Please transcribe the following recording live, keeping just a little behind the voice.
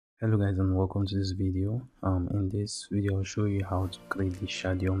Hello guys, and welcome to this video. In this video I'll show you how to create the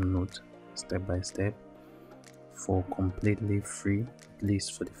Shardeum node step by step for completely free, at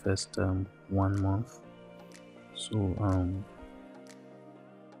least for the first 1 month. So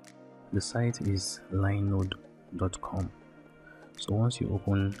the site is linenode.com. so once you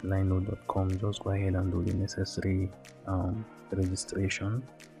open linenode.com, just go ahead and do the necessary registration.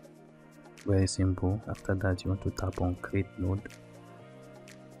 Very simple. After that, you want to tap on create node,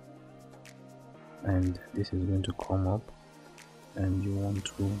 and this is going to come up, and you want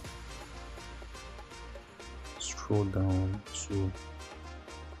to scroll down to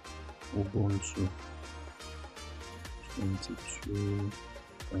Ubuntu 22.04.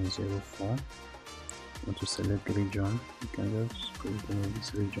 You want to select region. You can just go to one of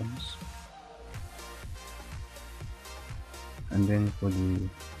these regions, and then for the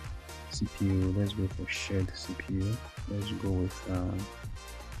CPU, let's go for shared CPU. Let's go with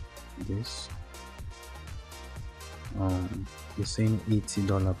this. You're saying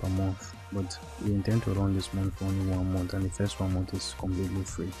 $80 per month, but we intend to run this month for only 1 month, and the first 1 month is completely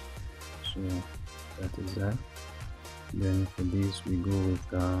free. So that is that. Then for this we go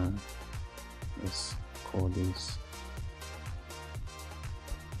with let's call this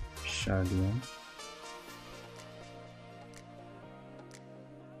Shardeum.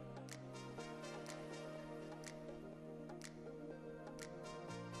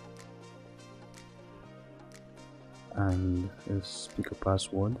 And let's pick a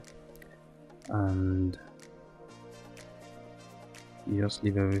password, and you just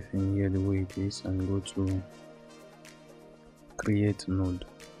leave everything here the way it is and go to create node.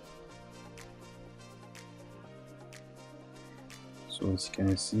 So as you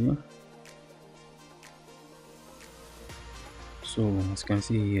can see,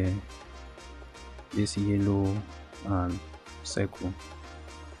 here, this yellow circle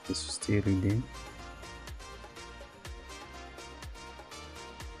is still reading.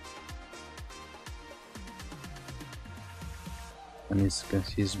 And as you can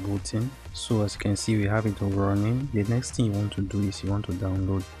see, it's booting. So as you can see, we have it all running. The next thing you want to do is you want to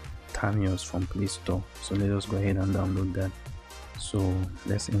download Tamios from Play Store. So let us go ahead and download that. So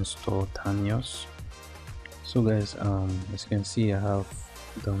let's install Tamios. So guys, as you can see, I have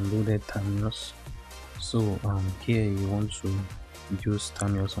downloaded Tamios. So here you want to use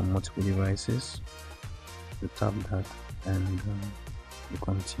Tamios on multiple devices. You tap that and you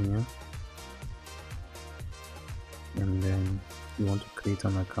continue, and then you want to create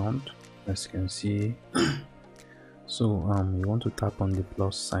an account, as you can see. So you want to tap on the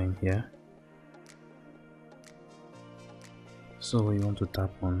plus sign here. So you want to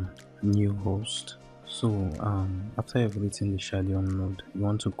tap on new host. So after you've written the Shardeum node, you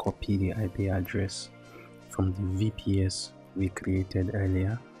want to copy the IP address from the VPS we created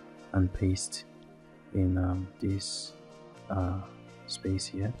earlier and paste in this space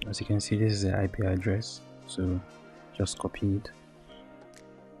here. As you can see, this is the IP address, so just copy it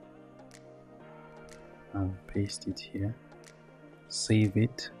and paste it here, save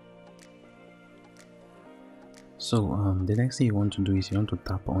it. So the next thing you want to do is you want to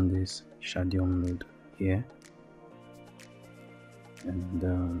tap on this Shardeum node here, and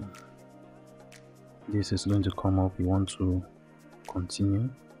this is going to come up. You want to continue,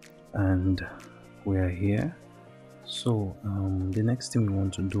 and we are here. So the next thing we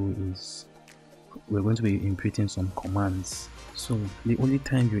want to do is we're going to be inputting some commands. So the only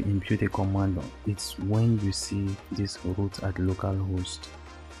time you input a command is when you see this root at localhost.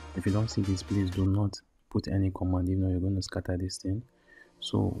 If you don't see this, please do not put any command, even though you're going to scatter this thing.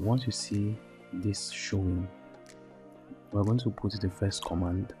 So once you see this showing, we're going to put the first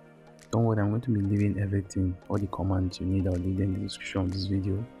command. Don't worry, I'm going to be leaving everything, all the commands you need, I'll leave them in the description of this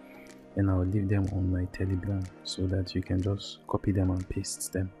video, and I'll leave them on my Telegram so that you can just copy them and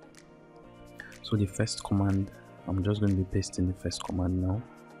paste them. So the first command, I'm just going to be pasting the first command now.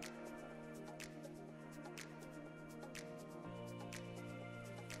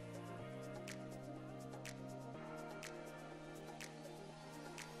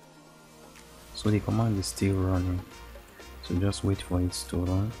 So the command is still running, so just wait for it to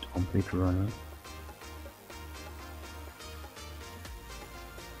run, to complete running.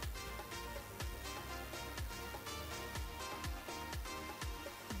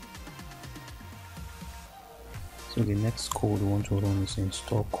 So the next code you want to run is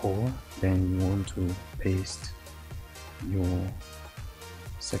install core. Then you want to paste your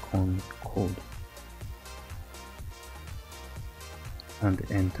second code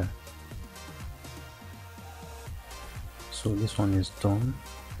and enter. So this one is done,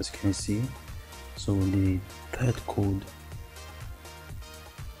 as you can see. So the third code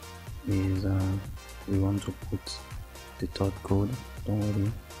is we want to put the third code. Don't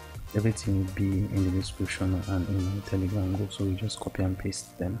worry, everything will be in the description and in my Telegram group, so you just copy and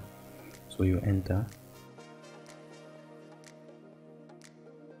paste them. So you enter.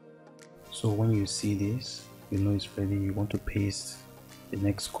 So when you see this, you know it's ready. You want to paste the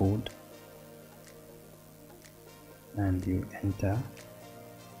next code and you enter,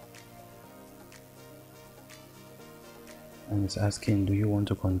 and it's asking, do you want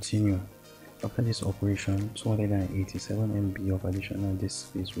to continue? After this operation, 287 MB of additional disk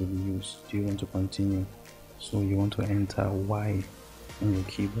space will be used. Do you want to continue? So you want to enter Y on your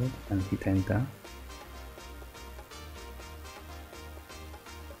keyboard and hit enter.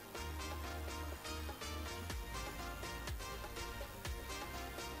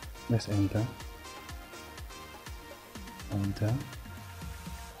 Let's enter. Enter.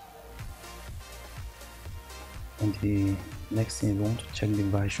 And the next thing, we want to check the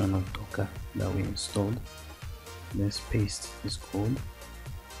version of Docker that we installed. Let's paste this code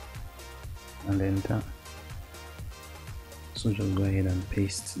and enter. So just go ahead and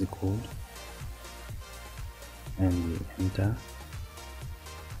paste the code and you enter.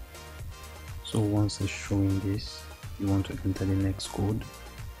 So once it's showing this, you want to enter the next code.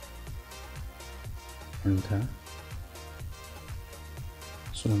 Enter.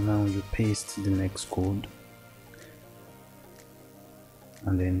 So now you paste the next code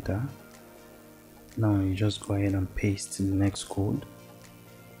and enter. Now you just go ahead and paste the next code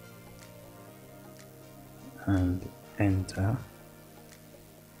and enter.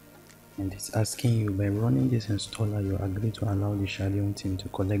 And it's asking you, by running this installer, you agree to allow the Shardeum team to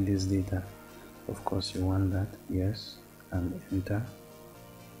collect this data. Of course you want that, yes, and enter.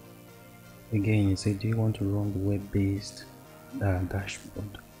 Again, you say, do you want to run the web-based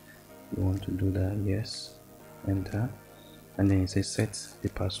dashboard? You want to do that, yes, enter. And then you say set the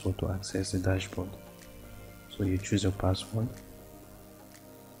password to access the dashboard. So you choose your password.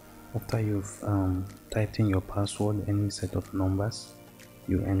 After you've typed in your password, any set of numbers,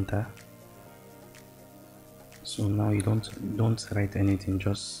 you enter. So now you don't write anything,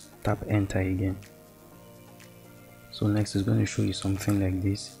 just tap enter again. So next is going to show you something like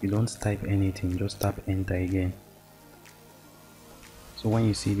this. You don't type anything, just tap enter again. So when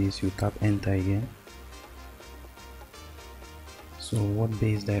you see this, you tap enter again. So what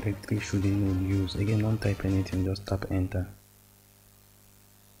base directory should the node use? Again, don't type anything, just tap enter.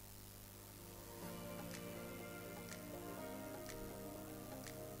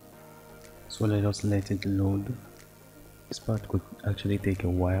 So let us let it load. This part could actually take a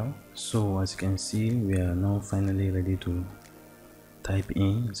while. So as you can see, we are now finally ready to type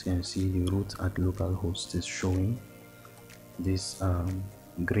in. As you can see, the root at localhost is showing. This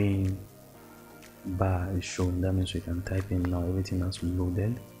green bar is showing. That means we can type in now. Everything has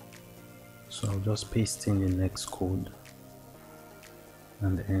loaded. So I'll just paste in the next code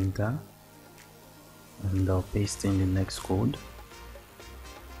and enter, and I'll paste in the next code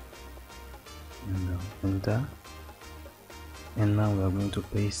and I'll enter. And now we are going to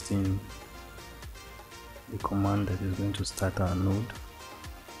paste in the command that is going to start our node.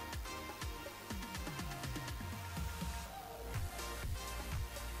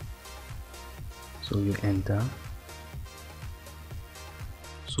 So you enter.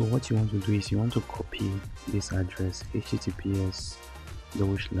 So what you want to do is you want to copy this address, https://node.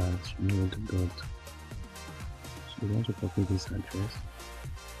 So you want to copy this address.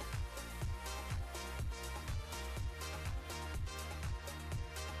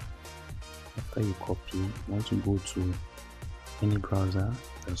 After you copy, you want to go to any browser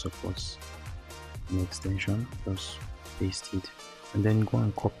that supports an extension, just paste it, and then go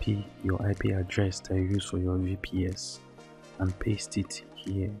and copy your IP address that you use for your VPS and paste it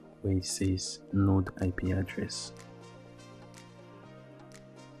here where it says node IP address.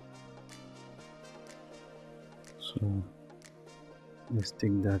 So let's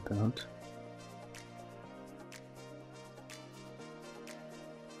take that out.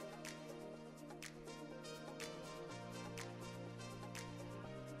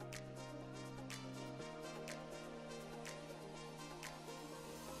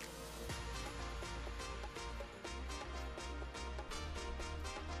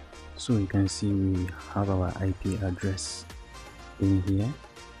 So you can see we have our IP address in here.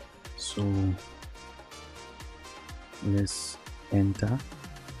 So let's enter.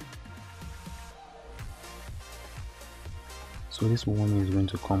 So this warning is going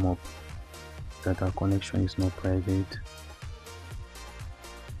to come up that our connection is not private.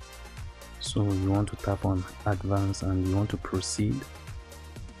 So you want to tap on advanced and you want to proceed.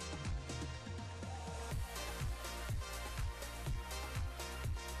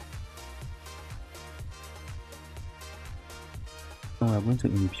 Now we're going to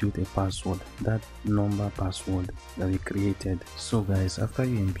impute a password, that number password that we created. So guys, after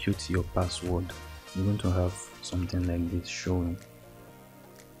you impute your password, you're going to have something like this showing.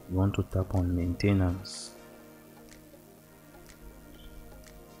 You want to tap on maintenance.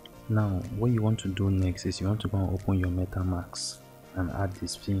 Now what you want to do next is you want to go and open your MetaMask and add the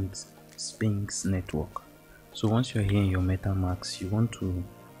Sphinx network. So once you're here in your MetaMask, you want to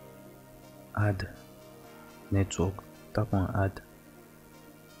add network, tap on add,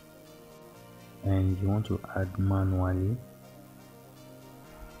 and you want to add manually.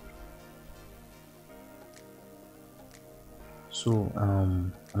 So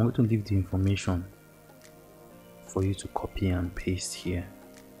I'm going to leave the information for you to copy and paste here.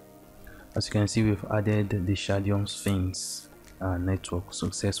 As you can see, we've added the Shardeum Sphinx network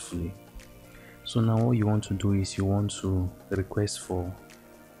successfully. So now what you want to do is you want to request for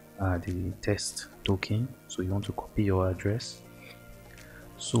the test token. So you want to copy your address.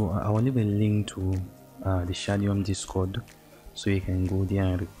 So I will leave a link to the Shardeum Discord, so you can go there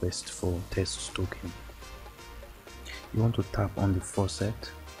and request for test token. You want to tap on the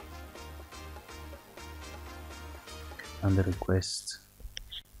faucet and the request.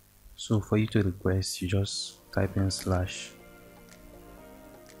 So for you to request, you just type in slash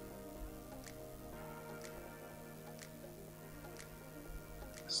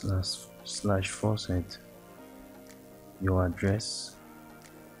faucet, your address,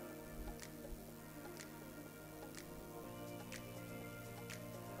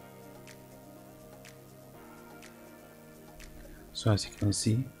 so as you can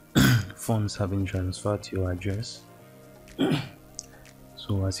see, funds have been transferred to your address.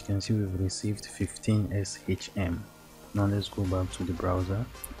 So as you can see, we've received 15 SHM. Now let's go back to the browser.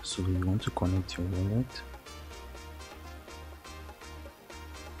 So you want to connect your wallet.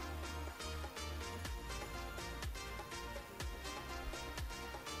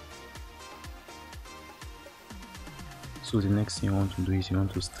 So the next thing you want to do is you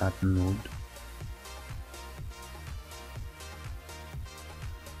want to start node.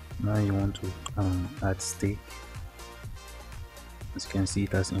 Now you want to add stake. As you can see,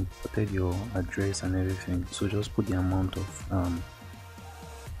 it has imported your address and everything. So just put the amount of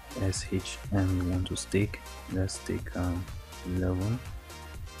SHM you want to stake. Let's stake 11,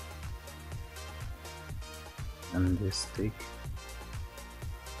 and this stake.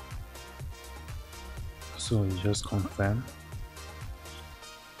 So you just confirm.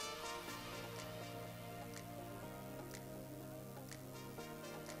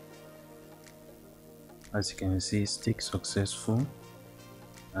 As you can see, stake successful,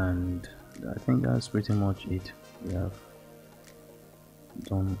 and I think that's pretty much it. We have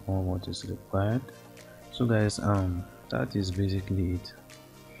done all what is required. So guys, that is basically it.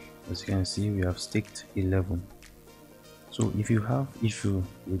 As you can see, we have staked 11. So if you have issue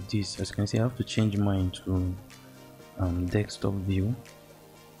with this, as you can see, I have to change mine to desktop view,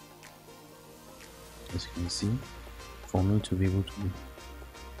 as you can see, for me to be able to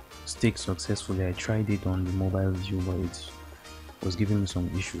stake successfully. I tried it on the mobile view, but it was giving me some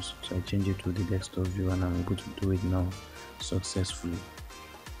issues, so I changed it to the desktop view, and I'm able to do it now successfully.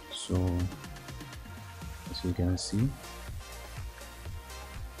 So as you can see,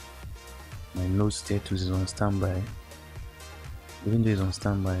 my node status is on standby. Even though it's on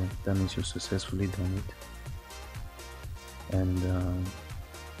standby, that means you successfully done it, and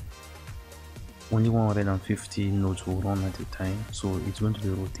only 150 nodes will run at a time, so it's going to be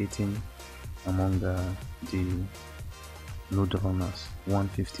rotating among the node runners,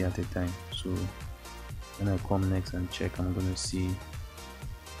 150 at a time. So when I come next and check, I'm going to see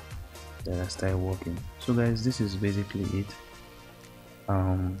that I start working. So guys, this is basically it.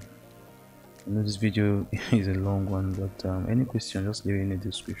 I know this video is a long one, but any question, just leave it in the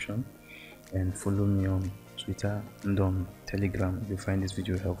description, and follow me on Twitter and on Telegram if you find this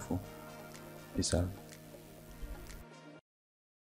video helpful. Peace out.